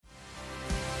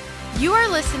You are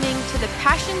listening to the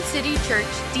Passion City Church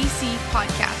DC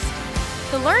podcast.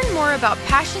 To learn more about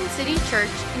Passion City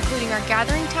Church, including our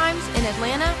gathering times in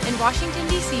Atlanta and Washington,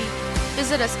 D.C.,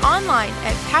 visit us online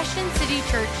at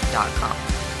passioncitychurch.com.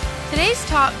 Today's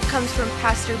talk comes from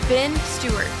Pastor Ben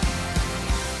Stewart.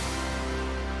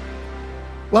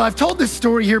 Well, I've told this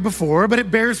story here before, but it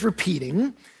bears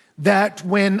repeating that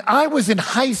when I was in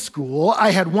high school, I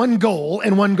had one goal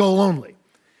and one goal only,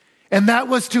 and that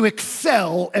was to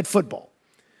excel at football.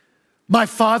 My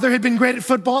father had been great at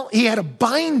football. He had a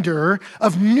binder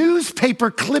of newspaper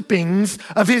clippings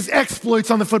of his exploits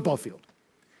on the football field.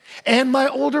 And my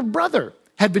older brother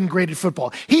had been great at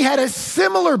football. He had a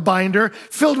similar binder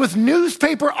filled with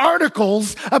newspaper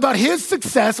articles about his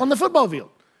success on the football field.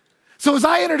 So as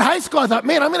I entered high school, I thought,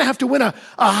 man, I'm going to have to win a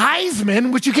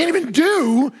Heisman, which you can't even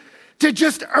do, to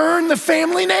just earn the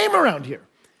family name around here.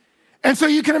 And so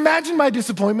you can imagine my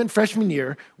disappointment freshman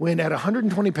year when at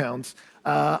 120 pounds,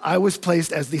 I was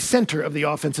placed as the center of the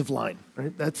offensive line.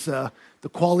 Right? That's the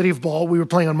quality of ball we were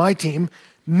playing on my team.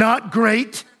 Not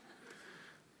great,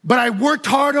 but I worked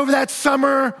hard over that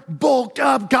summer, bulked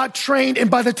up, got trained,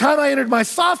 and by the time I entered my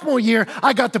sophomore year,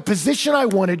 I got the position I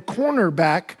wanted,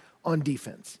 cornerback on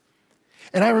defense.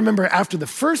 And I remember after the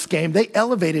first game, they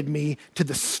elevated me to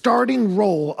the starting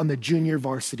role on the junior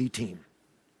varsity team.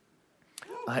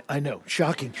 I know,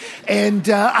 shocking. And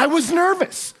I was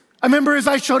nervous. I remember as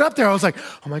I showed up there, I was like,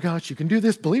 oh my gosh, you can do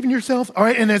this, believe in yourself. All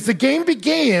right, and as the game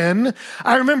began,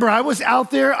 I remember I was out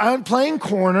there playing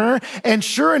corner, and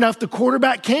sure enough, the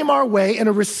quarterback came our way, and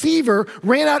a receiver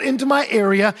ran out into my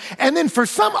area, and then for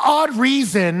some odd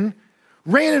reason,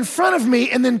 ran in front of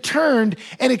me and then turned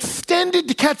and extended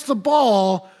to catch the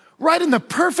ball right in the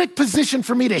perfect position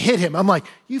for me to hit him. I'm like,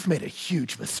 you've made a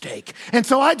huge mistake. And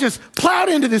so I just plowed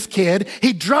into this kid.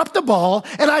 He dropped the ball,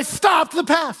 and I stopped the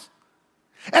pass.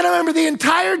 And I remember the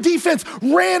entire defense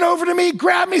ran over to me,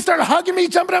 grabbed me, started hugging me,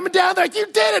 jumping up and down. They're like, you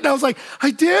did it. And I was like,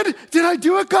 I did? Did I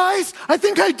do it, guys? I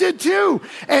think I did too.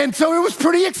 And so it was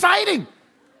pretty exciting.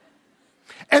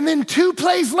 And then 2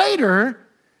 plays later,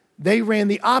 they ran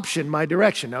the option my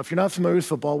direction. Now, if you're not familiar with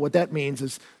football, what that means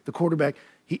is the quarterback,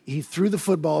 he threw the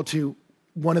football to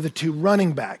one of the 2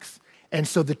 running backs. And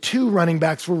so the 2 running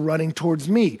backs were running towards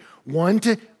me, one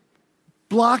to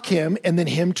block him and then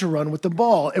him to run with the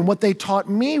ball. And what they taught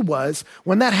me was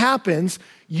when that happens,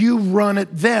 you run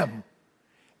at them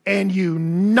and you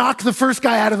knock the first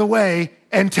guy out of the way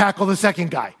and tackle the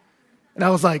second guy. And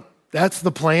I was like, that's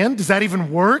the plan? Does that even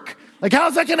work? Like,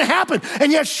 how's that going to happen?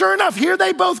 And yet, sure enough, here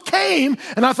they both came.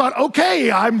 And I thought,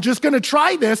 okay, I'm just going to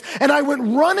try this. And I went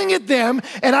running at them.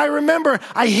 And I remember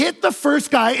I hit the first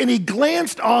guy and he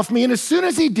glanced off me. And as soon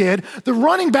as he did, the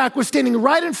running back was standing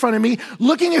right in front of me,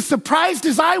 looking as surprised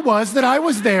as I was that I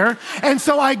was there. And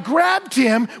so I grabbed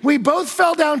him. We both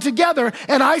fell down together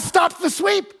and I stopped the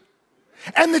sweep.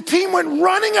 And the team went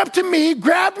running up to me,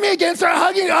 grabbed me again, started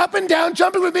hugging up and down,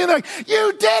 jumping with me. And they're like,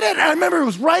 you did it. And I remember it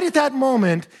was right at that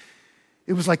moment.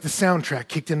 It was like the soundtrack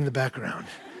kicked in the background.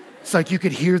 It's like you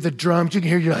could hear the drums. You can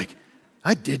hear, you're like,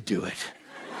 I did do it.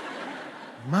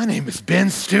 My name is Ben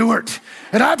Stewart,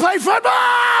 and I play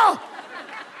football.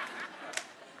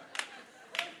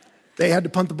 They had to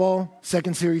punt the ball.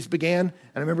 Second series began. And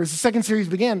I remember as the second series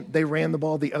began, they ran the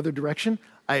ball the other direction.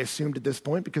 I assumed at this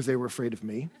point because they were afraid of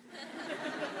me.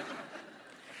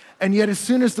 And yet as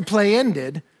soon as the play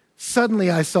ended, suddenly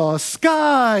I saw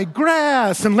sky,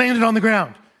 grass, and landed on the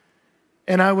ground.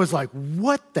 And I was like,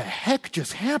 what the heck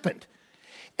just happened?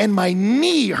 And my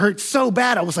knee hurt so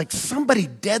bad, I was like, somebody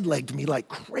dead-legged me like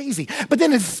crazy. But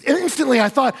then instantly I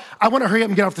thought, I want to hurry up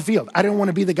and get off the field. I didn't want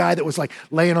to be the guy that was like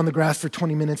laying on the grass for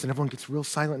 20 minutes and everyone gets real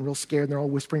silent and real scared and they're all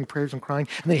whispering prayers and crying.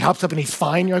 And then he hops up and he's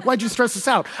fine. You're like, why'd you stress us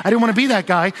out? I didn't want to be that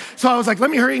guy. So I was like, let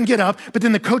me hurry and get up. But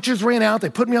then the coaches ran out. They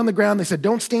put me on the ground. They said,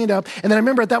 don't stand up. And then I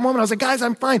remember at that moment, I was like, guys,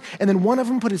 I'm fine. And then one of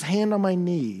them put his hand on my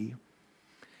knee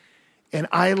and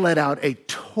I let out a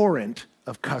torrent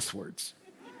of cuss words.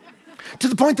 To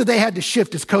the point that they had to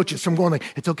shift as coaches from going like,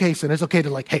 it's okay, son, it's okay, to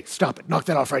like, hey, stop it, knock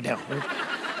that off right now. Right?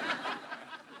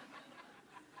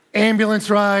 Ambulance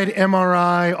ride,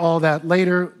 MRI, all that.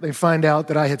 Later, they find out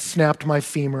that I had snapped my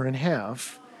femur in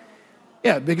half.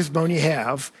 Yeah, biggest bone you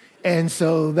have. And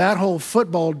so that whole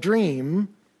football dream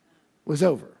was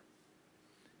over.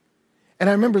 And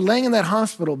I remember laying in that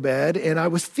hospital bed, and I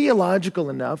was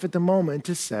theological enough at the moment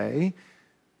to say,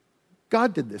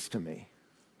 God did this to me.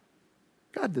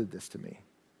 God did this to me.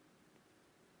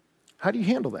 How do you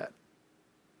handle that?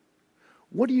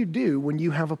 What do you do when you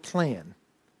have a plan,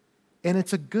 and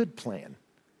it's a good plan,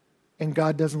 and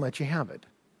God doesn't let you have it?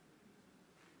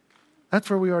 That's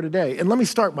where we are today. And let me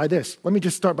start by this. Let me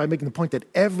just start by making the point that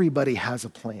everybody has a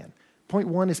plan. Point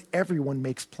one is everyone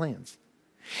makes plans.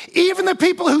 Even the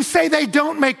people who say they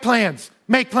don't make plans,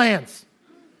 make plans.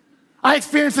 I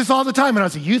experience this all the time when I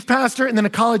was a youth pastor and then a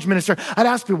college minister. I'd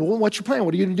ask people, well, what's your plan?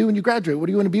 What are you going to do when you graduate? What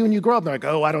are you going to be when you grow up? They're like,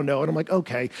 oh, I don't know. And I'm like,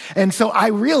 okay. And so I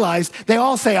realized they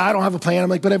all say, I don't have a plan. I'm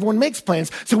like, but everyone makes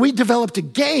plans. So we developed a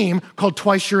game called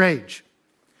Twice Your Age,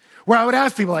 where I would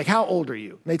ask people like, how old are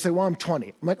you? And they'd say, well, I'm 20.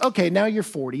 I'm like, okay, now you're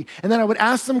 40. And then I would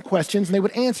ask them questions and they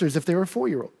would answer as if they were a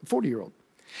 40-year-old.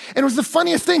 And it was the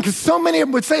funniest thing because so many of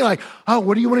them would say like, oh,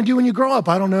 what do you want to do when you grow up?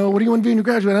 I don't know. What do you want to do when you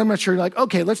graduate? I'm not sure. Like,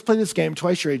 okay, let's play this game.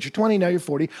 Twice your age. You're 20, now you're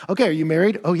 40. Okay, are you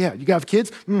married? Oh yeah. You have kids?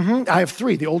 Mm-hmm. I have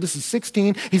 3. The oldest is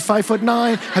 16. He's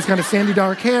 5'9", has kind of sandy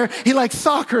dark hair. He likes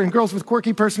soccer and girls with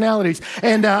quirky personalities.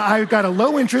 And I've got a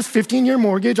low interest 15-year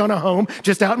mortgage on a home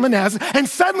just out in Manassas. And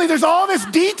suddenly there's all this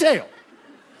detail.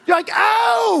 You're like,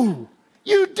 oh,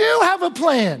 you do have a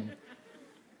plan.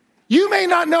 You may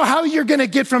not know how you're going to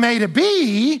get from A to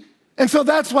B, and so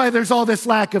that's why there's all this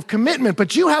lack of commitment,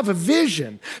 but you have a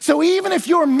vision. So even if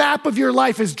your map of your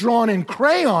life is drawn in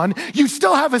crayon, you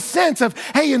still have a sense of,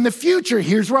 hey, in the future,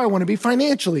 here's where I want to be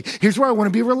financially. Here's where I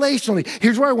want to be relationally.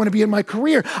 Here's where I want to be in my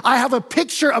career. I have a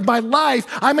picture of my life.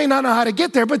 I may not know how to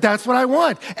get there, but that's what I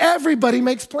want. Everybody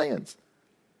makes plans.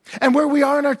 And where we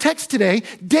are in our text today,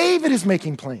 David is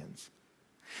making plans.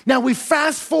 Now, we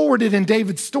fast forwarded in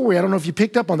David's story. I don't know if you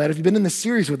picked up on that. If you've been in the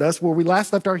series with us where we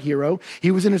last left our hero, he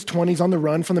was in his 20s on the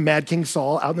run from the mad King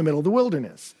Saul out in the middle of the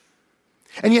wilderness.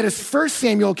 And yet as 1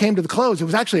 Samuel came to the close, it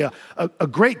was actually a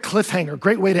great cliffhanger,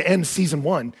 great way to end season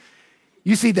 1.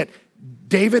 You see that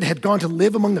David had gone to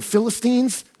live among the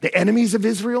Philistines, the enemies of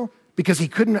Israel, because he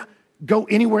couldn't go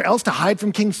anywhere else to hide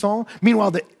from King Saul. Meanwhile,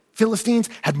 the Philistines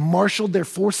had marshaled their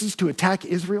forces to attack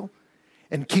Israel.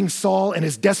 And King Saul in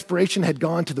his desperation had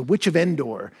gone to the witch of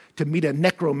Endor to meet a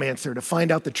necromancer to find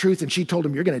out the truth. And she told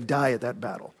him, you're going to die at that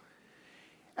battle.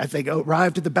 As they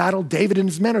arrived at the battle, David and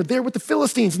his men are there with the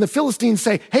Philistines. And the Philistines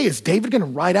say, hey, is David going to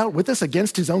ride out with us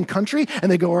against his own country?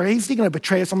 And they go, or is he going to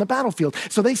betray us on the battlefield?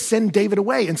 So they send David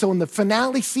away. And so in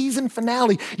the season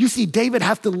finale, you see David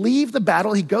have to leave the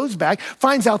battle. He goes back,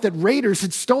 finds out that raiders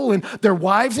had stolen their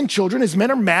wives and children. His men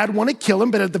are mad, want to kill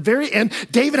him. But at the very end,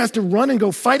 David has to run and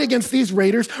go fight against these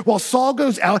raiders while Saul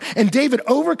goes out. And David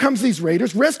overcomes these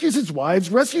raiders, rescues his wives,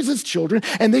 rescues his children.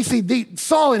 And they see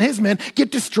Saul and his men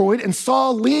get destroyed. And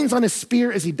Saul leans on his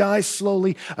spear as he dies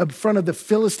slowly in front of the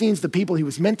Philistines, the people he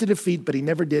was meant to defeat, but he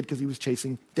never did because he was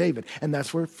chasing David. And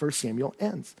that's where 1 Samuel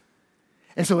ends.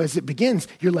 And so as it begins,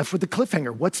 you're left with the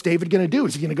cliffhanger. What's David going to do?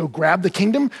 Is he going to go grab the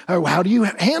kingdom? Or how do you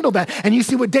handle that? And you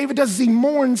see what David does is he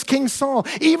mourns King Saul.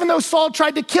 Even though Saul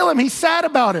tried to kill him, he's sad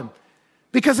about him.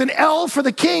 Because an L for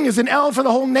the king is an L for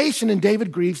the whole nation, and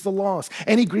David grieves the loss.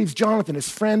 And he grieves Jonathan, his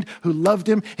friend who loved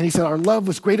him, and he said, our love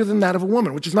was greater than that of a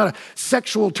woman, which is not a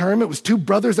sexual term. It was 2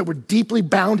 brothers that were deeply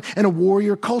bound in a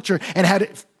warrior culture and had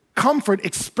comfort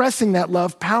expressing that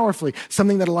love powerfully,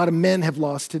 something that a lot of men have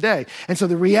lost today. And so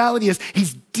the reality is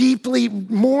he's deeply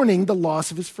mourning the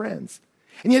loss of his friends.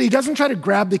 And yet he doesn't try to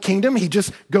grab the kingdom. He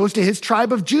just goes to his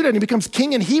tribe of Judah and he becomes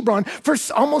king in Hebron for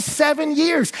almost 7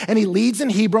 years. And he leads in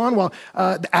Hebron while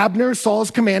Abner, Saul's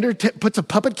commander, puts a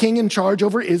puppet king in charge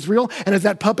over Israel. And as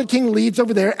that puppet king leads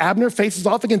over there, Abner faces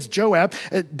off against Joab,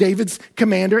 David's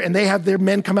commander, and they have their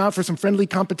men come out for some friendly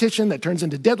competition that turns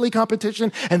into deadly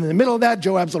competition. And in the middle of that,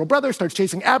 Joab's little brother starts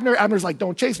chasing Abner. Abner's like,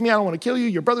 don't chase me. I don't want to kill you.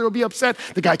 Your brother will be upset.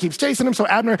 The guy keeps chasing him. So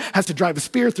Abner has to drive a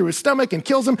spear through his stomach and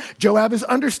kills him. Joab is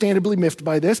understandably miffed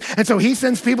by this. And so he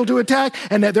sends people to attack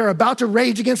and they're about to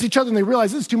rage against each other and they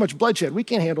realize this is too much bloodshed. We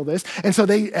can't handle this. And so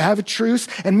they have a truce.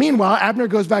 And meanwhile, Abner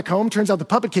goes back home. Turns out the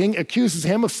puppet king accuses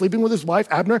him of sleeping with his wife.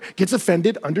 Abner gets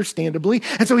offended, understandably.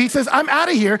 And so he says, I'm out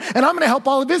of here and I'm going to help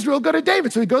all of Israel go to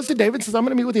David. So he goes to David and says, I'm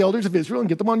going to meet with the elders of Israel and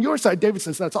get them on your side. David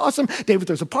says, that's awesome. David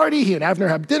throws a party. He and Abner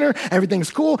have dinner.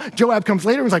 Everything's cool. Joab comes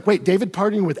later and was like, wait, David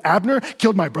partying with Abner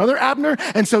killed my brother Abner.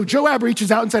 And so Joab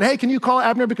reaches out and said, hey, can you call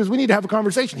Abner because we need to have a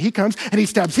conversation. He comes and he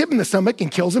stabs him in the stomach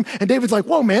and kills him. And David's like,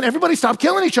 whoa, man, everybody stop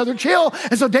killing each other, chill.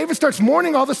 And so David starts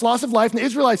mourning all this loss of life. And the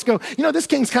Israelites go, you know, this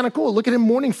king's kind of cool. Look at him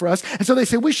mourning for us. And so they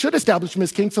say, we should establish him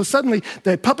as king. So suddenly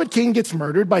the puppet king gets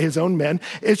murdered by his own men.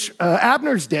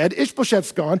 Abner's dead.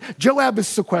 Ishbosheth's gone. Joab is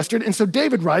sequestered. And so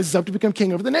David rises up to become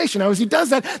king over the nation. Now, as he does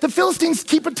that, the Philistines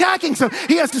keep attacking. So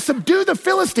he has to subdue the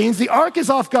Philistines. The ark is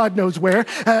off God knows where.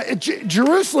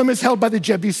 Jerusalem is held by the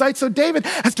Jebusites. So David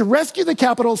has to rescue the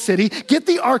capital city, get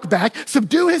the ark back,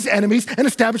 subdue his enemies, and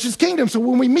establish his kingdom. So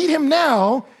when we meet him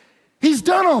now, he's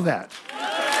done all that.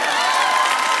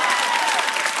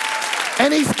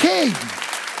 And he's king.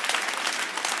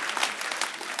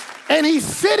 And he's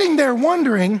sitting there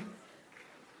wondering,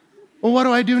 well, what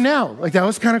do I do now? Like, that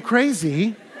was kind of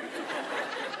crazy.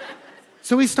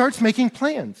 So he starts making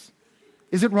plans.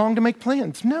 Is it wrong to make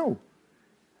plans? No.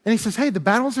 And he says, hey, the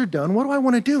battles are done. What do I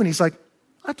want to do? And he's like,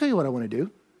 I'll tell you what I want to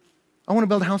do. I want to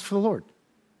build a house for the Lord.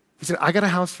 He said, I got a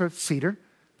house for cedar.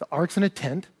 The ark's in a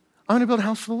tent. I want to build a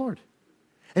house for the Lord.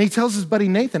 And he tells his buddy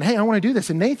Nathan, hey, I want to do this.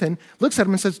 And Nathan looks at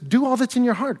him and says, do all that's in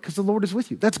your heart because the Lord is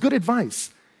with you. That's good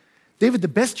advice. David, the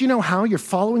best you know how, you're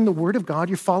following the word of God,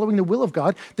 you're following the will of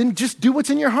God, then just do what's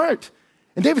in your heart.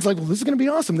 And David's like, well, this is going to be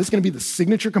awesome. This is going to be the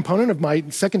signature component of my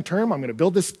second term. I'm going to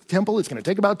build this temple. It's going to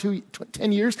take about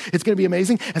 10 years. It's going to be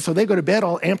amazing. And so they go to bed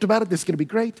all amped about it. This is going to be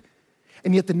great.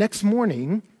 And yet the next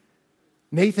morning,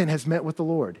 Nathan has met with the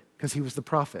Lord because he was the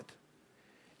prophet.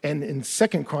 And in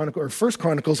First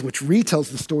Chronicles, which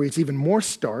retells the story, it's even more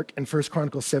stark. In 1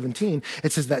 Chronicles 17,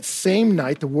 it says that same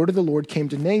night, the word of the Lord came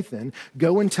to Nathan,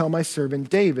 go and tell my servant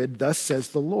David, thus says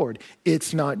the Lord,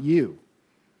 it's not you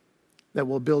that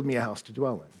will build me a house to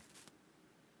dwell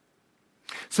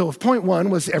in. So if point one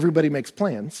was everybody makes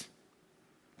plans,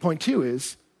 point two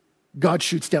is God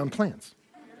shoots down plans.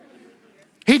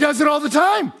 He does it all the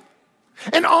time.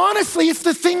 And honestly, it's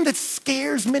the thing that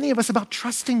scares many of us about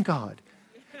trusting God.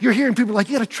 You're hearing people like,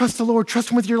 you got to trust the Lord,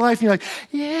 trust him with your life. And you're like,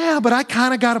 yeah, but I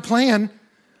kind of got a plan.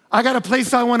 I got a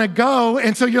place I want to go.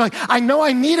 And so you're like, I know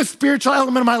I need a spiritual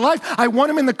element in my life. I want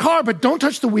him in the car, but don't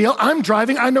touch the wheel. I'm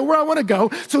driving. I know where I want to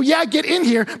go. So yeah, get in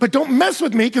here, but don't mess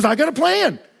with me because I got a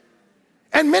plan.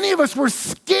 And many of us were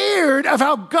scared of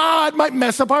how God might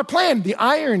mess up our plan. The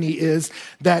irony is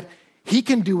that he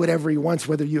can do whatever he wants,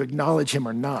 whether you acknowledge him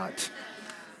or not.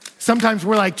 Sometimes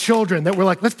we're like children that we're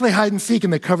like, let's play hide and seek.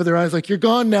 And they cover their eyes like, you're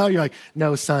gone now. You're like,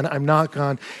 no, son, I'm not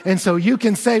gone. And so you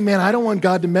can say, man, I don't want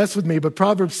God to mess with me. But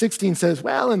Proverbs 16 says,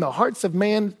 well, in the hearts of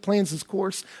man plans his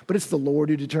course, but it's the Lord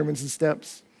who determines his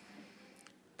steps.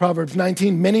 Proverbs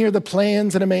 19, many are the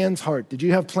plans in a man's heart. Did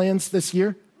you have plans this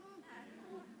year?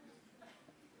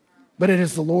 But it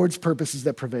is the Lord's purposes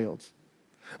that prevailed.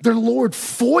 The Lord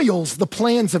foils the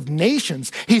plans of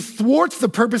nations. He thwarts the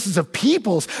purposes of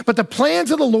peoples, but the plans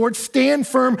of the Lord stand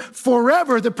firm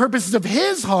forever, the purposes of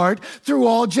his heart through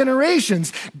all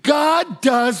generations. God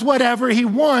does whatever he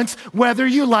wants, whether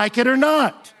you like it or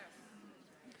not.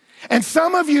 And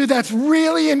some of you, that's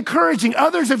really encouraging.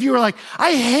 Others of you are like,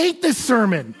 I hate this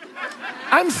sermon.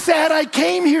 I'm sad I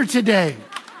came here today.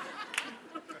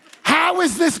 How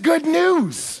is this good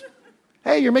news?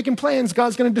 Hey, you're making plans.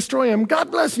 God's going to destroy him. God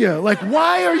bless you. Like,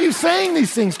 why are you saying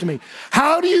these things to me?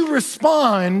 How do you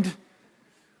respond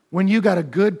when you got a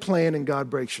good plan and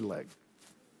God breaks your leg?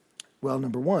 Well,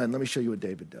 number one, let me show you what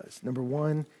David does. Number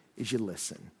one is you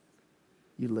listen.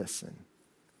 You listen.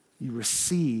 You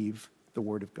receive the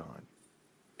word of God.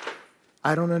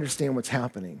 I don't understand what's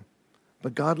happening,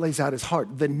 but God lays out his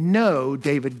heart. The no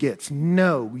David gets,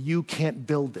 no, you can't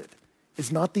build it,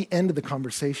 is not the end of the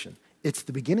conversation. It's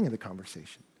the beginning of the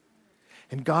conversation.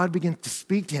 And God begins to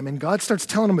speak to him, and God starts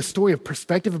telling him a story of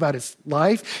perspective about his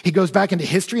life. He goes back into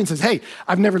history and says, hey,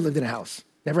 I've never lived in a house.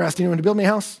 Never asked anyone to build me a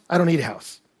house. I don't need a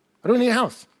house. I don't need a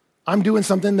house. I'm doing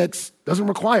something that doesn't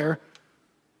require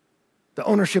the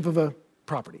ownership of a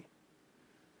property.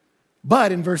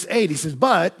 But in verse 8, he says,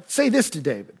 but say this to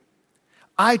David.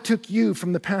 I took you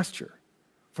from the pasture,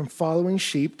 from following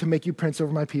sheep to make you prince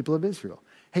over my people of Israel.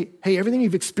 Hey, everything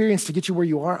you've experienced to get you where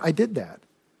you are, I did that.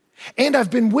 And I've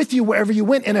been with you wherever you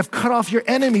went and have cut off your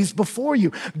enemies before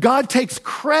you. God takes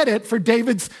credit for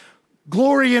David's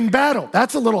glory in battle.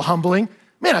 That's a little humbling.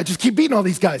 Man, I just keep beating all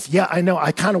these guys. Yeah, I know.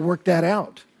 I kind of worked that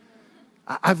out.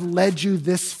 I've led you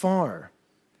this far.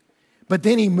 But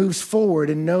then he moves forward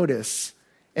and notice,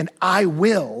 and I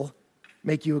will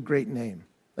make you a great name,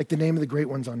 like the name of the great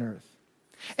ones on earth.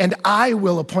 And I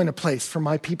will appoint a place for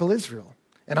my people Israel,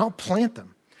 and I'll plant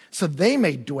them, so they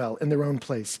may dwell in their own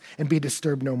place and be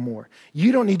disturbed no more.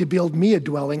 You don't need to build me a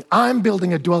dwelling. I'm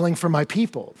building a dwelling for my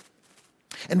people.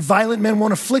 And violent men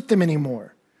won't afflict them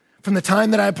anymore from the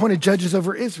time that I appointed judges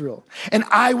over Israel. And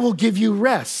I will give you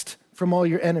rest from all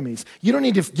your enemies. You don't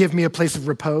need to give me a place of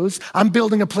repose. I'm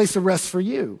building a place of rest for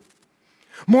you.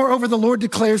 Moreover, the Lord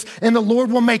declares, and the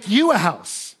Lord will make you a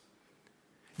house.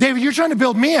 David, you're trying to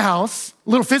build me a house, a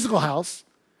little physical house.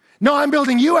 No, I'm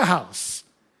building you a house.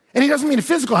 And he doesn't mean a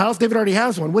physical house. David already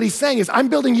has one. What he's saying is, I'm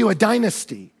building you a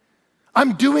dynasty.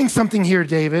 I'm doing something here,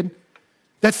 David,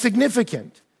 that's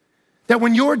significant. That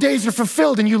when your days are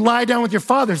fulfilled and you lie down with your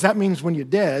fathers, that means when you're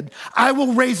dead, I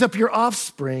will raise up your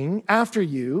offspring after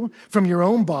you from your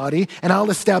own body, and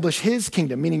I'll establish his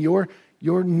kingdom, meaning your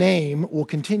name will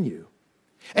continue.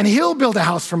 And he'll build a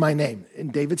house for my name.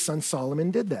 And David's son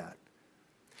Solomon did that.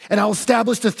 And I'll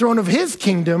establish the throne of his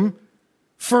kingdom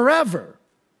forever.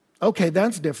 Okay,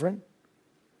 that's different.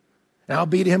 And I'll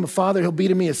be to him a father, he'll be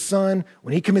to me a son.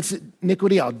 When he commits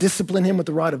iniquity, I'll discipline him with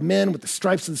the rod of men, with the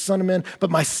stripes of the Son of Men. But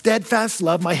my steadfast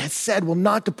love, my hesed, will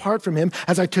not depart from him,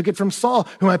 as I took it from Saul,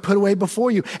 whom I put away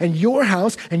before you. And your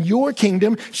house and your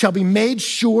kingdom shall be made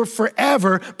sure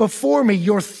forever before me.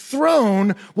 Your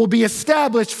throne will be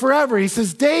established forever. He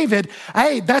says, David,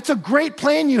 hey, that's a great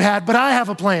plan you had, but I have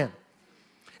a plan.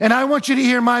 And I want you to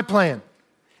hear my plan.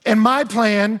 And my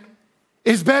plan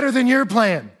is better than your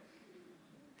plan.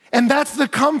 And that's the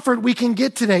comfort we can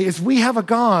get today, is we have a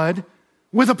God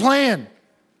with a plan.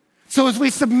 So as we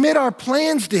submit our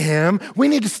plans to him, we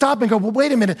need to stop and go, well,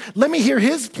 wait a minute, let me hear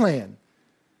his plan.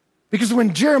 Because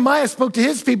when Jeremiah spoke to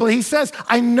his people, he says,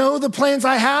 I know the plans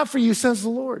I have for you, says the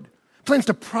Lord. Plans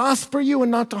to prosper you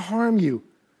and not to harm you,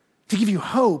 to give you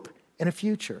hope and a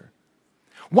future.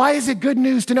 Why is it good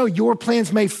news to know your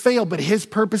plans may fail, but his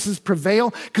purposes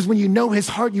prevail? Because when you know his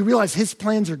heart, you realize his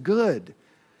plans are good.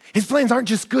 His plans aren't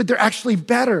just good, they're actually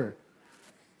better.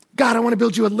 God, I want to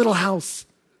build you a little house.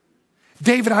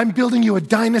 David, I'm building you a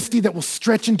dynasty that will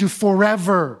stretch into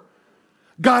forever.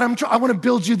 God, I want to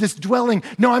build you this dwelling.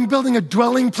 No, I'm building a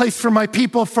dwelling place for my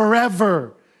people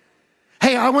forever.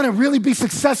 Hey, I want to really be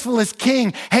successful as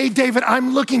king. Hey, David,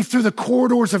 I'm looking through the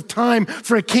corridors of time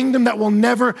for a kingdom that will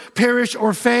never perish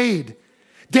or fade.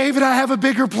 David, I have a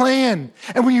bigger plan.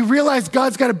 And when you realize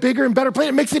God's got a bigger and better plan,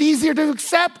 it makes it easier to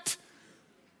accept.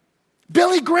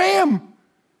 Billy Graham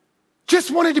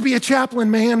just wanted to be a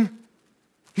chaplain, man.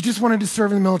 He just wanted to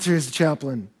serve in the military as a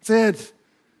chaplain. That's it.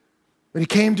 But he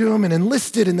came to him and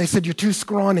enlisted, and they said, you're too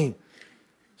scrawny.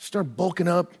 Start bulking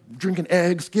up, drinking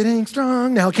eggs, getting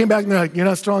strong. Now he came back and they're like, you're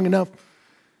not strong enough.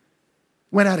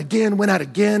 Went out again.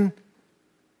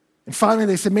 And finally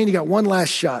they said, man, you got one last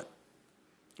shot.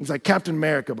 He's like Captain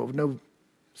America, but with no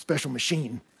special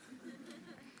machine.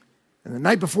 And the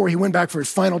night before he went back for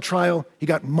his final trial, he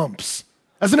got mumps.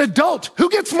 As an adult,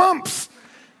 who gets mumps?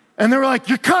 And they were like,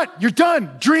 you're cut, you're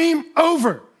done, dream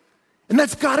over. And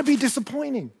that's gotta be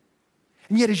disappointing.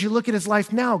 And yet as you look at his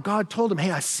life now, God told him, hey,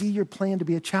 I see your plan to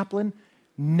be a chaplain.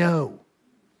 No.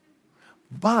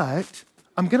 But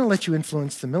I'm gonna let you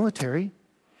influence the military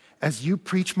as you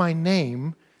preach my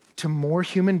name to more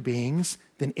human beings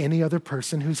than any other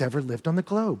person who's ever lived on the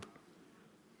globe.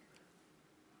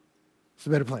 It's a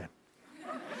better plan.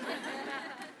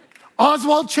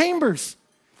 Oswald Chambers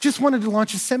just wanted to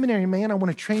launch a seminary, man. I want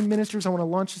to train ministers. I want to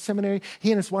launch a seminary.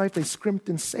 He and his wife, they scrimped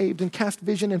and saved and cast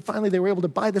vision. And finally, they were able to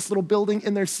buy this little building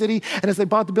in their city. And as they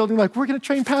bought the building, like, we're going to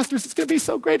train pastors. It's going to be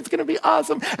so great. It's going to be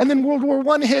awesome. And then World War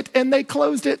I hit and they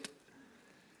closed it.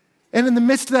 And in the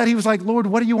midst of that, he was like, Lord,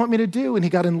 what do you want me to do? And he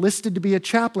got enlisted to be a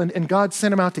chaplain, and God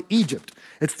sent him out to Egypt.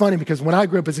 It's funny because when I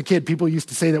grew up as a kid, people used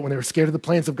to say that when they were scared of the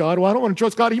plans of God, well, I don't want to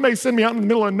trust God. He may send me out in the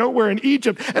middle of nowhere in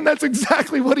Egypt. And that's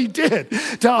exactly what he did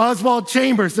to Oswald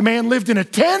Chambers. The man lived in a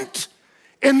tent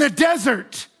in the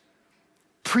desert,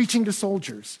 preaching to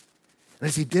soldiers. And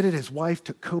as he did it, his wife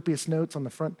took copious notes on the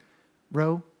front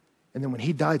row. And then when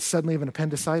he died suddenly of an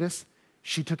appendicitis,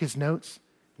 she took his notes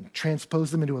and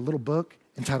transposed them into a little book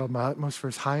entitled My Utmost for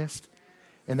His Highest.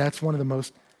 And that's one of the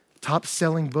most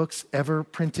top-selling books ever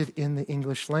printed in the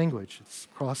English language. It's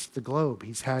across the globe.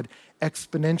 He's had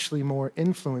exponentially more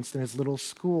influence than his little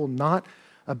school. Not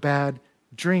a bad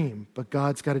dream, but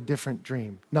God's got a different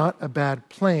dream. Not a bad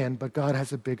plan, but God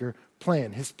has a bigger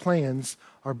plan. His plans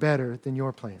are better than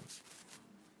your plans.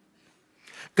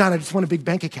 God, I just want a big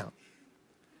bank account.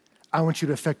 I want you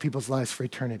to affect people's lives for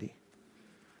eternity.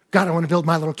 God, I want to build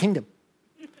my little kingdom.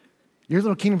 Your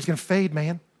little kingdom's going to fade,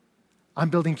 man. I'm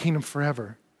building kingdom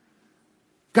forever.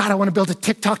 God, I want to build a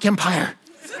TikTok empire.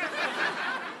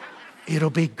 It'll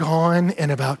be gone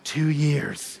in about 2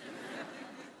 years.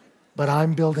 But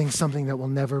I'm building something that will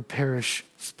never perish,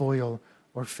 spoil,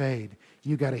 or fade.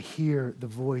 You got to hear the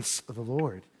voice of the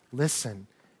Lord. Listen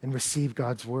and receive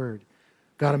God's word.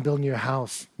 God, I'm building you a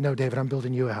house. No, David, I'm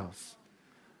building you a house.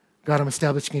 God, I'm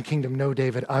establishing a kingdom. No,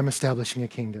 David, I'm establishing a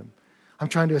kingdom. I'm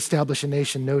trying to establish a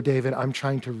nation. No, David, I'm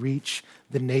trying to reach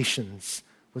the nations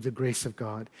with the grace of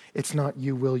God. It's not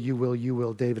you will,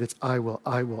 David. It's I will.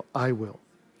 And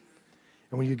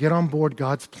when you get on board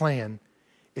God's plan,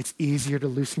 it's easier to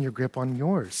loosen your grip on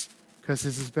yours because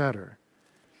his is better.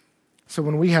 So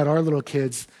when we had our little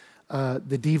kids, the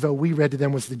Devo we read to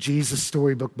them was the Jesus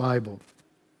Storybook Bible.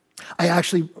 I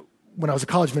actually, when I was a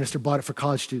college minister, bought it for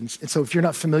college students. And so if you're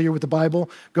not familiar with the Bible,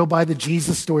 go buy the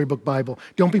Jesus Storybook Bible.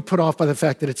 Don't be put off by the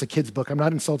fact that it's a kid's book. I'm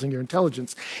not insulting your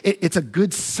intelligence. It's a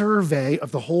good survey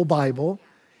of the whole Bible,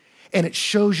 and it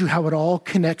shows you how it all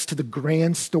connects to the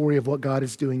grand story of what God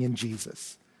is doing in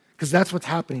Jesus. Because that's what's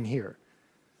happening here.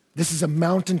 This is a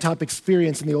mountaintop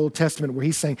experience in the Old Testament where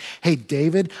he's saying, hey,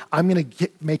 David, I'm going to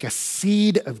make a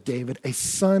seed of David, a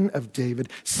son of David,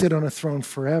 sit on a throne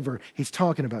forever. He's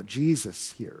talking about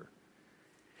Jesus here.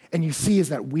 And you see as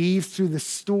that weaves through the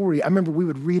story. I remember we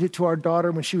would read it to our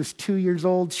daughter when she was 2 years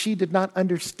old. She did not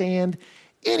understand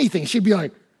anything. She'd be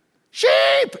like,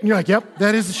 sheep! And you're like, yep,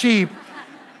 that is a sheep.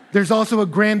 There's also a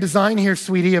grand design here,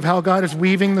 sweetie, of how God is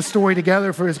weaving the story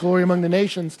together for his glory among the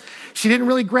nations. She didn't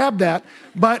really grab that,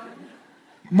 but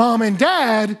mom and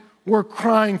dad were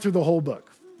crying through the whole book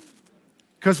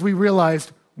because we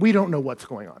realized we don't know what's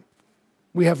going on.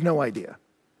 We have no idea,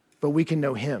 but we can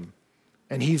know him,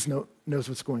 and he knows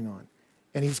what's going on,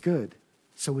 and he's good,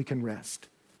 so we can rest.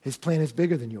 His plan is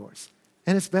bigger than yours,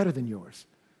 and it's better than yours.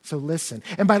 So listen.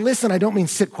 And by listen, I don't mean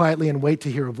sit quietly and wait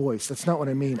to hear a voice. That's not what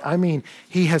I mean. I mean,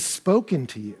 he has spoken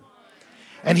to you.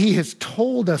 And he has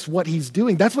told us what he's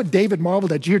doing. That's what David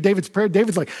marveled at. Did you hear David's prayer?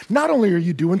 David's like, not only are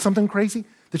you doing something crazy,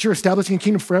 that you're establishing a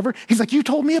kingdom forever, he's like, you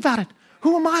told me about it.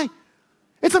 Who am I?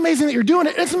 It's amazing that you're doing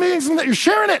it. It's amazing that you're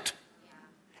sharing it.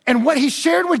 And what he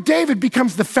shared with David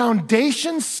becomes the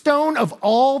foundation stone of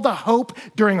all the hope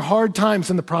during hard times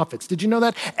in the prophets. Did you know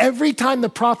that? Every time the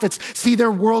prophets see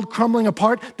their world crumbling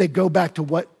apart, they go back to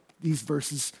what these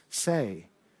verses say.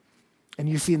 And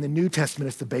you see in the New Testament,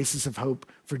 it's the basis of hope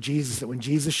for Jesus, that when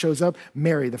Jesus shows up,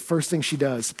 Mary, the first thing she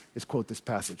does is quote this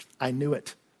passage. I knew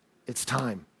it. It's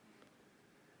time.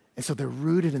 And so they're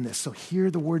rooted in this. So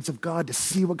hear the words of God to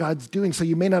see what God's doing. So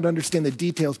you may not understand the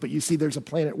details, but you see there's a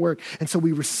plan at work. And so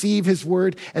we receive his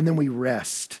word, and then we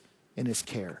rest in his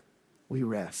care. We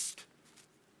rest.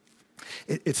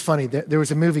 It's funny. There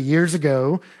was a movie years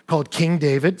ago called King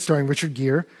David, starring Richard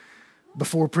Gere.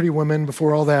 Before Pretty Woman,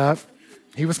 before all that.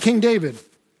 He was King David.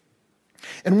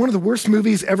 And one of the worst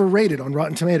movies ever rated on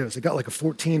Rotten Tomatoes. It got like a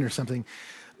 14 or something.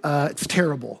 It's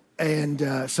terrible.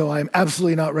 And so I'm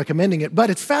absolutely not recommending it. But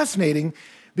it's fascinating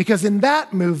because in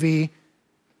that movie,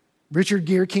 Richard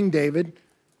Gere, King David,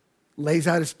 lays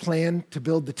out his plan to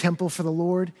build the temple for the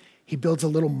Lord. He builds a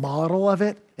little model of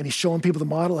it, and he's showing people the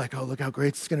model, like, oh, look how great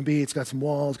it's going to be. It's got some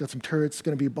walls, got some turrets, it's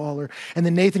going to be a baller. And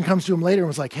then Nathan comes to him later and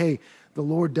was like, hey, the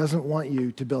Lord doesn't want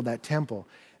you to build that temple.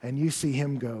 And you see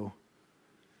him go,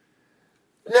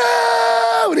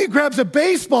 no! And he grabs a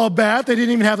baseball bat. They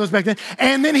didn't even have those back then.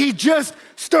 And then he just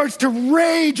starts to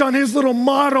rage on his little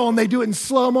model, and they do it in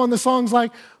slow-mo, and the song's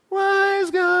like,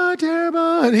 wise God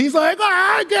terrible. And he's like,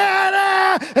 I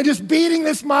get it! And just beating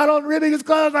this model and ripping his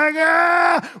clothes like,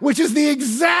 ah! Which is the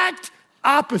exact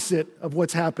opposite of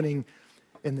what's happening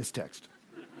in this text.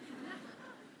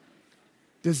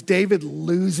 Does David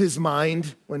lose his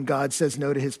mind when God says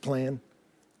no to his plan?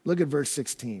 Look at verse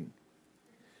 16.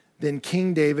 Then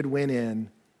King David went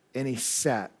in and he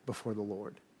sat before the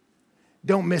Lord.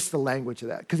 Don't miss the language of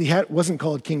that, because he wasn't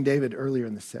called King David earlier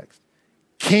in the text.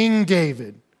 King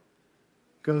David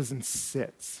goes and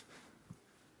sits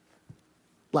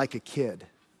like a kid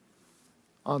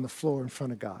on the floor in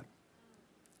front of God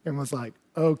and was like,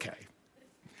 okay,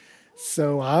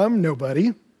 so I'm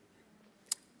nobody,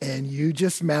 and you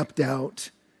just mapped out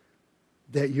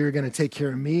that you're going to take care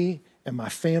of me and my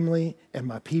family and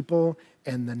my people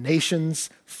and the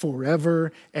nations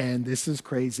forever, and this is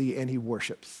crazy, and he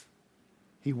worships.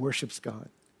 He worships God.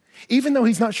 Even though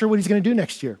he's not sure what he's going to do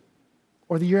next year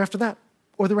or the year after that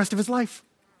or the rest of his life.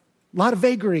 A lot of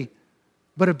vagary,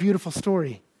 but a beautiful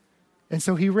story. And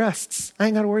so he rests. I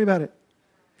ain't got to worry about it.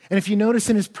 And if you notice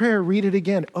in his prayer, read it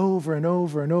again over and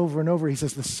over and over and over. He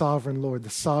says, the sovereign Lord, the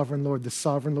sovereign Lord, the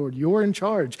sovereign Lord, you're in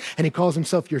charge. And he calls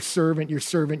himself your servant, your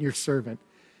servant, your servant.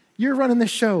 You're running this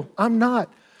show. I'm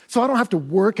not. So I don't have to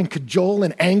work and cajole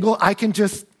and angle. I can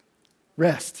just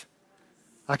rest.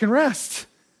 I can rest.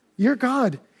 You're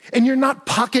God. And you're not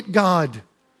pocket God. I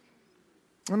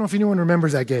don't know if anyone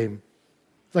remembers that game.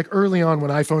 Like early on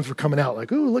when iPhones were coming out,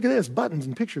 like, ooh, look at this, buttons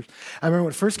and pictures. I remember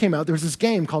when it first came out, there was this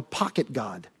game called Pocket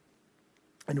God.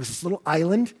 And it was this little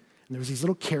island, and there was these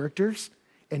little characters,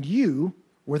 and you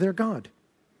were their God.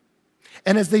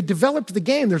 And as they developed the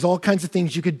game, there's all kinds of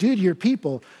things you could do to your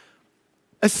people.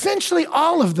 Essentially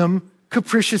all of them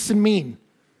capricious and mean.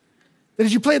 That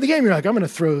as you play the game, you're like, I'm going to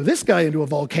throw this guy into a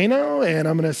volcano, and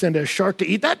I'm going to send a shark to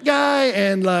eat that guy,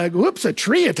 and like, whoops, a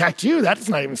tree attacked you. That's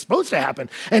not even supposed to happen.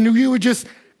 And you would just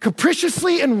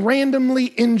capriciously and randomly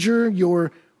injure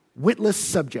your witless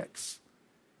subjects.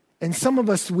 And some of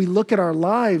us, we look at our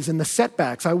lives and the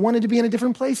setbacks. I wanted to be in a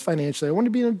different place financially. I wanted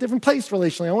to be in a different place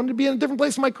relationally. I wanted to be in a different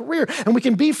place in my career. And we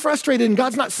can be frustrated, and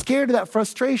God's not scared of that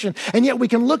frustration. And yet we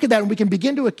can look at that and we can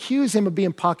begin to accuse him of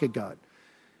being pocket God.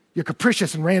 You're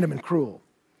capricious and random and cruel.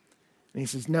 And he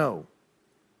says, no,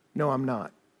 I'm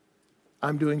not.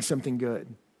 I'm doing something good.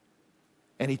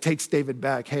 And he takes David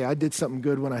back. Hey, I did something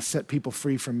good when I set people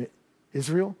free from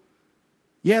Israel.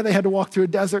 Yeah, they had to walk through a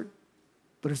desert,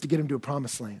 but it was to get them to a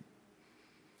promised land.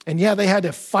 And yeah, they had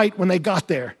to fight when they got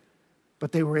there,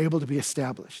 but they were able to be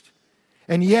established.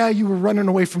 And yeah, you were running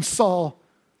away from Saul,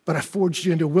 but I forged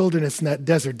you into a wilderness in that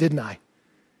desert, didn't I?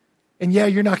 And yeah,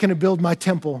 you're not going to build my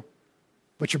temple,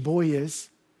 but your boy is.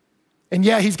 And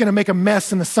yeah, he's going to make a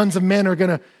mess and the sons of men are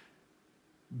going to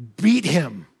beat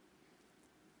him.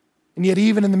 And yet,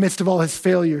 even in the midst of all his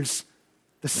failures,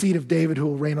 the seed of David who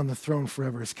will reign on the throne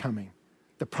forever is coming.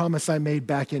 The promise I made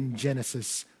back in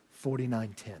Genesis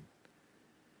 49:10.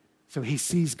 So he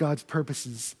sees God's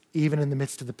purposes even in the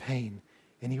midst of the pain,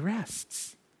 and he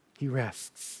rests. He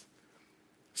rests.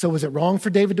 So was it wrong for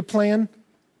David to plan?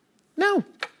 No.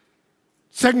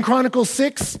 2 Chronicles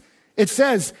 6, it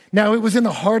says, now it was in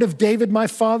the heart of David, my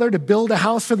father, to build a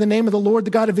house for the name of the Lord,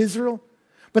 the God of Israel.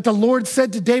 But the Lord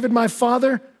said to David, my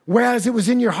father, whereas it was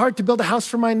in your heart to build a house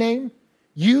for my name,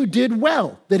 you did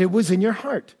well that it was in your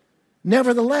heart.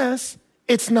 Nevertheless,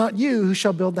 it's not you who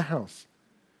shall build the house.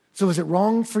 So is it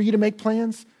wrong for you to make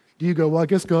plans? Do you go, well, I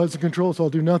guess God's in control, so I'll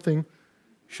do nothing.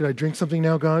 Should I drink something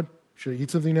now, God? Should I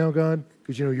eat something now, God?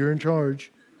 Because, you're in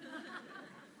charge.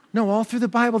 No, all through the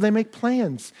Bible, they make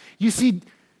plans. You see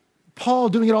Paul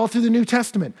doing it all through the New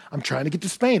Testament. I'm trying to get to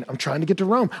Spain. I'm trying to get to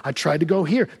Rome. I tried to go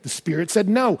here. The Spirit said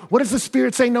no. What does the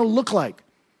Spirit say no look like?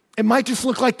 It might just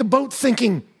look like the boat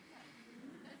sinking.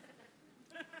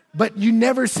 But you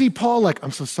never see Paul like,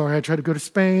 I'm so sorry I tried to go to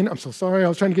Spain. I'm so sorry I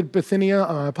was trying to get to Bithynia.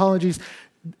 Apologies.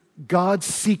 God's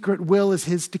secret will is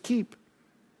his to keep.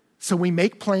 So we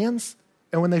make plans,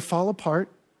 and when they fall apart,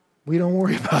 we don't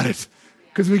worry about it.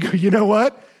 Because we go, you know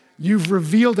what? You've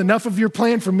revealed enough of your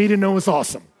plan for me to know it's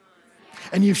awesome.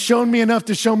 And you've shown me enough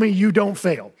to show me you don't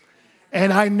fail.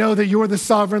 And I know that you're the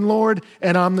sovereign Lord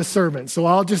and I'm the servant. So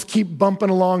I'll just keep bumping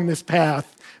along this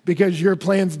path because your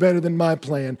plan's better than my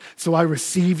plan. So I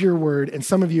receive your word. And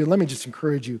some of you, let me just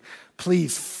encourage you,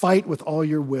 please fight with all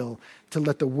your will to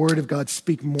let the word of God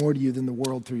speak more to you than the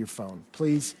world through your phone.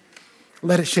 Please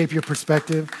let it shape your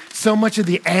perspective. So much of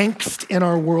the angst in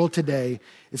our world today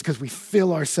is because we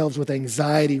fill ourselves with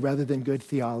anxiety rather than good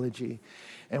theology.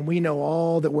 And we know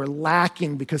all that we're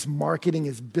lacking because marketing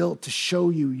is built to show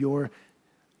you your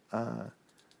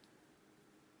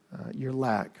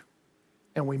lack.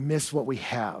 And we miss what we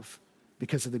have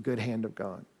because of the good hand of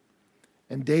God.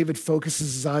 And David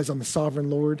focuses his eyes on the sovereign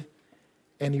Lord,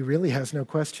 and he really has no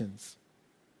questions.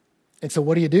 And so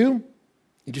what do?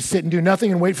 You just sit and do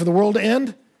nothing and wait for the world to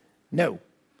end? No.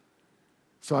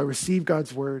 So I receive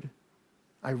God's word,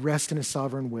 I rest in his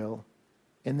sovereign will,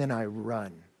 and then I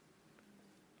run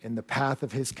in the path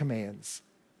of his commands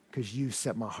because you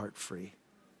set my heart free.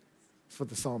 That's what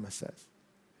the psalmist says.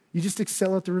 You just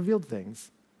excel at the revealed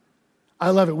things. I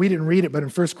love it. We didn't read it, but in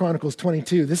 1 Chronicles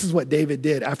 22, this is what David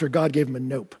did after God gave him a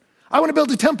nope. I want to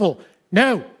build a temple.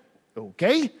 No.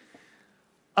 Okay.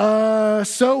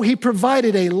 So he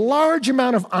provided a large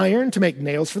amount of iron to make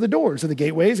nails for the doors of the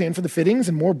gateways and for the fittings,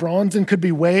 and more bronze than could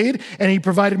be weighed. And he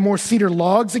provided more cedar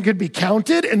logs than could be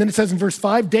counted. And then it says in verse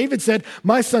 5, David said,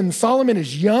 my son Solomon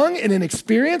is young and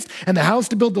inexperienced, and the house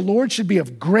to build the Lord should be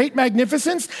of great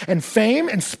magnificence and fame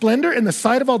and splendor in the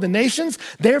sight of all the nations.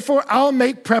 Therefore, I'll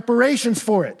make preparations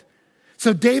for it.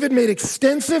 So David made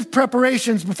extensive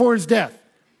preparations before his death.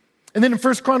 And then in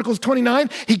 1 Chronicles 29,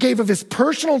 he gave of his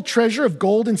personal treasure of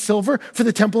gold and silver for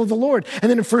the temple of the Lord. And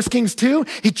then in 1 Kings 2,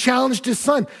 he challenged his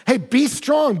son, hey, be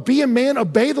strong, be a man,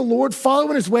 obey the Lord, follow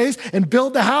in his ways, and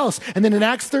build the house. And then in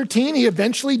Acts 13, he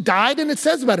eventually died, and it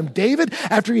says about him, David,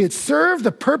 after he had served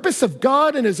the purpose of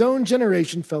God in his own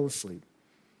generation, fell asleep.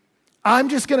 I'm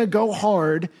just going to go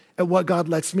hard at what God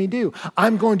lets me do.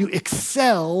 I'm going to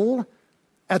excel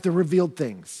at the revealed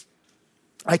things.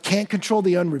 I can't control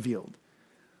the unrevealed.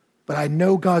 But I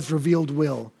know God's revealed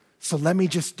will, so let me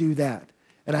just do that.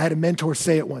 And I had a mentor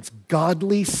say it once,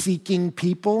 godly seeking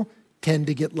people tend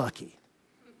to get lucky.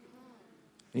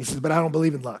 And he says, but I don't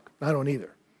believe in luck. I don't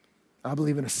either. I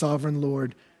believe in a sovereign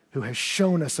Lord who has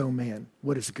shown us, oh man,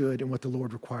 what is good and what the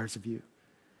Lord requires of you.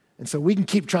 And so we can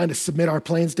keep trying to submit our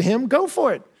plans to him, go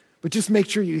for it. But just make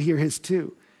sure you hear his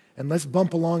too. And let's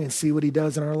bump along and see what he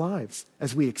does in our lives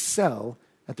as we excel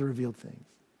at the revealed things.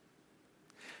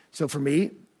 So for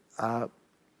me,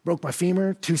 broke my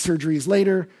femur, 2 surgeries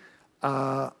later.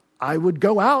 I would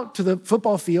go out to the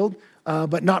football field,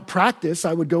 but not practice.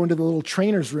 I would go into the little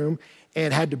trainer's room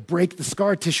and had to break the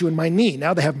scar tissue in my knee.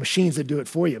 Now they have machines that do it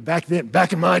for you. Back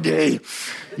in my day,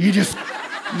 you just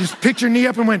picked your knee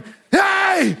up and went,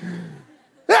 hey!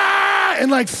 Ah! and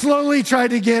like slowly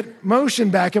tried to get motion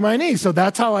back in my knee. So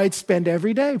that's how I'd spend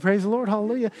every day. Praise the Lord,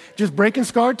 hallelujah. Just breaking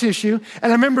scar tissue.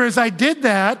 And I remember as I did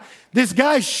that, this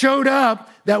guy showed up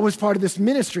that was part of this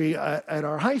ministry at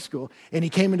our high school. And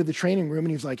he came into the training room and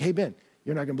he was like, hey, Ben,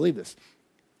 you're not gonna believe this.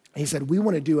 He said, we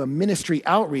wanna do a ministry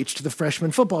outreach to the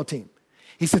freshman football team.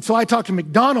 He said, so I talked to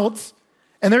McDonald's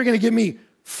and they're gonna give me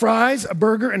fries, a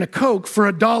burger, and a Coke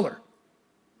for $1.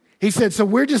 He said, so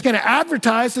we're just gonna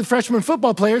advertise to the freshman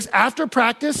football players after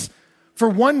practice for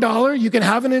 $1. You can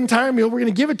have an entire meal. We're gonna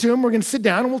give it to them. We're gonna sit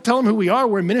down and we'll tell them who we are.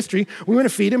 We're in ministry. We wanna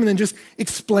feed them and then just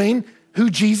explain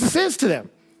who Jesus is to them.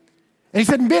 And he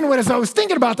said, Ben, as I was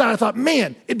thinking about that, I thought,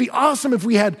 man, it'd be awesome if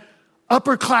we had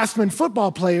upperclassmen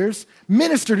football players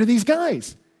minister to these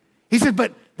guys. He said,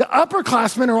 but the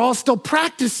upperclassmen are all still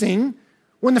practicing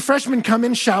when the freshmen come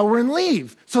in, shower, and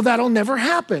leave. So that'll never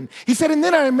happen. He said, and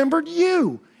then I remembered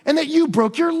you, and that you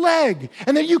broke your leg,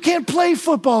 and that you can't play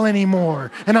football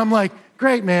anymore. And I'm like,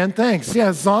 great, man, thanks. Yeah,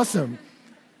 it's awesome.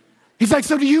 He's like,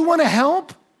 so do you want to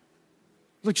help? I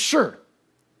was like, sure.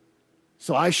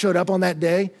 So I showed up on that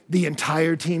day. The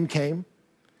entire team came.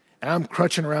 And I'm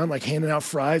crutching around, like handing out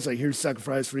fries, like here's a sack of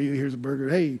fries for you, here's a burger,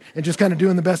 hey, and just kind of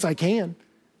doing the best I can.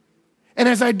 And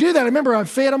as I do that, I remember I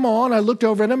fed them all, and I looked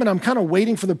over at them, and I'm kind of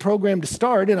waiting for the program to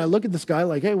start, and I look at this guy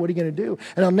like, hey, what are you going to do?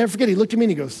 And I'll never forget, he looked at me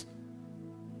and he goes,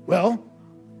 well,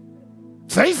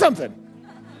 say something.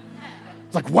 I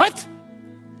was like, what?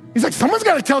 He's like, someone's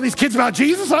got to tell these kids about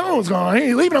Jesus. I don't know what's going on.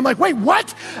 He's leaving. I'm like, wait,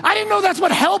 what? I didn't know that's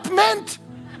what help meant.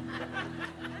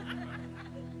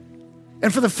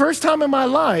 And for the first time in my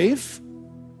life,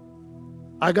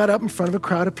 I got up in front of a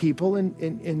crowd of people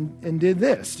and did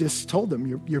this. Just told them,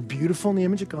 you're beautiful in the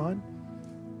image of God,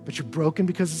 but you're broken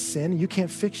because of sin, and you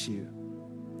can't fix you.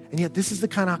 And yet this is the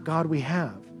kind of God we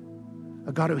have.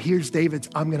 A God who hears David's,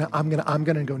 I'm gonna,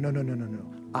 and go,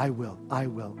 no. I will.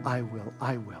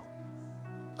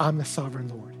 I'm the sovereign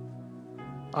Lord.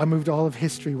 I moved all of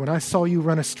history. When I saw you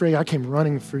run astray, I came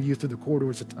running for you through the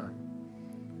corridors of time.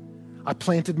 I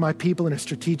planted my people in a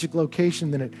strategic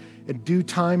location. Then in due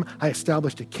time, I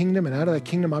established a kingdom. And out of that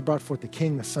kingdom, I brought forth the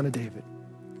king, the son of David,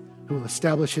 who will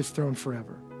establish his throne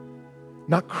forever.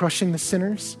 Not crushing the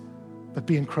sinners, but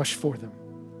being crushed for them.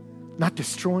 Not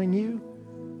destroying you,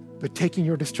 but taking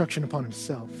your destruction upon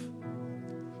himself.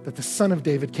 That the son of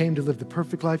David came to live the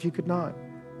perfect life you could not.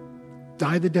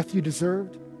 Die the death you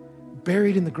deserved,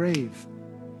 buried in the grave.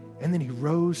 And then he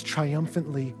rose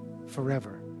triumphantly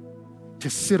forever. To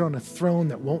sit on a throne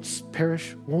that won't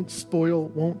perish, won't spoil,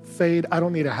 won't fade. I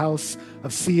don't need a house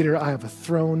of cedar. I have a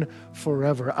throne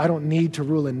forever. I don't need to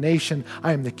rule a nation.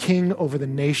 I am the king over the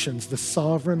nations, the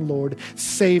sovereign Lord,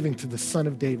 saving to the son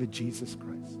of David, Jesus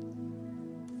Christ.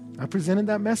 I presented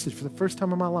that message for the first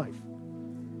time in my life.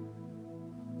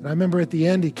 And I remember at the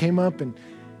end, he came up and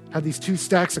had these 2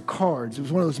 stacks of cards. It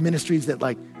was one of those ministries that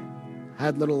like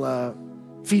had little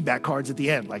feedback cards at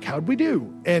the end, like, how'd we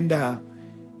do? And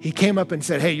he came up and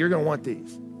said, hey, you're going to want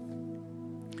these.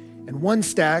 And one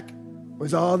stack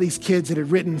was all these kids that had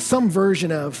written some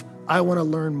version of, I want to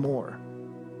learn more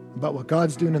about what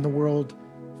God's doing in the world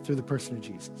through the person of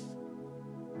Jesus.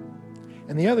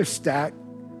 And the other stack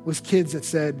was kids that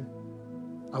said,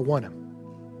 I want him.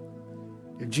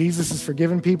 If Jesus is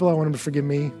forgiving people, I want him to forgive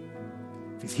me.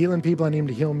 If he's healing people, I need him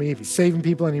to heal me. If he's saving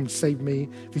people, I need him to save me.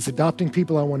 If he's adopting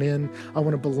people, I want in. I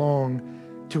want to belong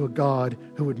to a God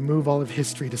who would move all of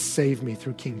history to save me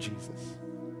through King Jesus.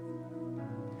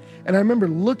 And I remember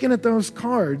looking at those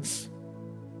cards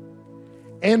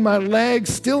and my legs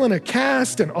still in a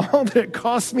cast and all that it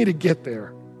cost me to get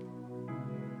there.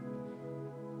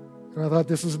 And I thought,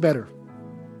 this was better.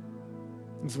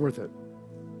 It's worth it.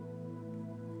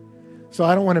 So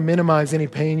I don't want to minimize any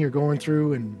pain you're going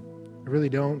through, and I really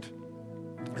don't.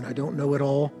 And I don't know it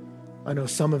all. I know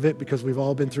some of it because we've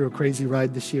all been through a crazy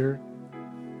ride this year.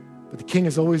 But the king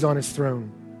is always on his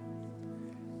throne.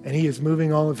 And he is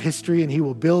moving all of history, and he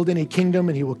will build any kingdom,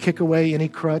 and he will kick away any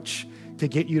crutch to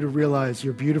get you to realize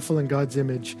you're beautiful in God's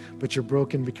image, but you're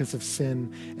broken because of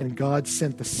sin. And God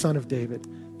sent the Son of David,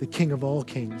 the King of all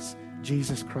kings,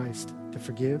 Jesus Christ, to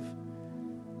forgive,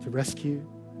 to rescue,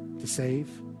 to save.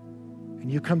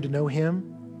 And you come to know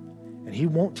him, and he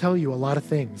won't tell you a lot of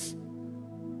things.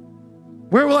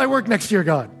 Where will I work next year,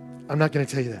 God? I'm not going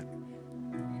to tell you that.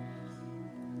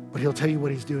 But he'll tell you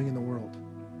what he's doing in the world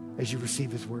as you receive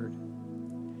his word.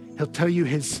 He'll tell you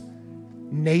his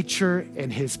nature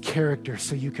and his character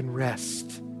so you can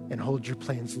rest and hold your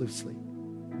plans loosely.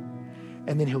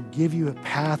 And then he'll give you a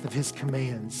path of his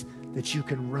commands that you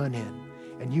can run in.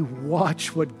 And you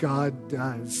watch what God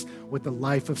does with the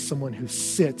life of someone who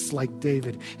sits like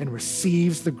David and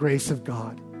receives the grace of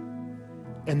God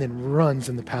and then runs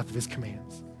in the path of his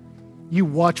commands. You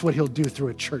watch what he'll do through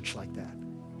a church like that,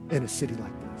 in a city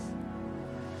like this.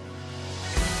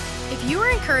 If you were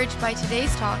encouraged by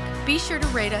today's talk, be sure to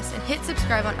rate us and hit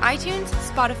subscribe on iTunes,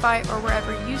 Spotify, or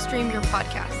wherever you stream your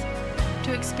podcasts.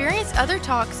 To experience other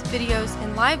talks, videos,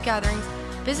 and live gatherings,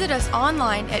 visit us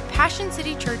online at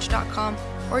PassionCityChurch.com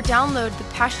or download the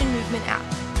Passion Movement app.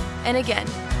 And again,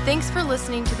 thanks for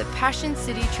listening to the Passion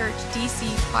City Church DC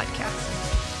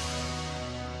podcast.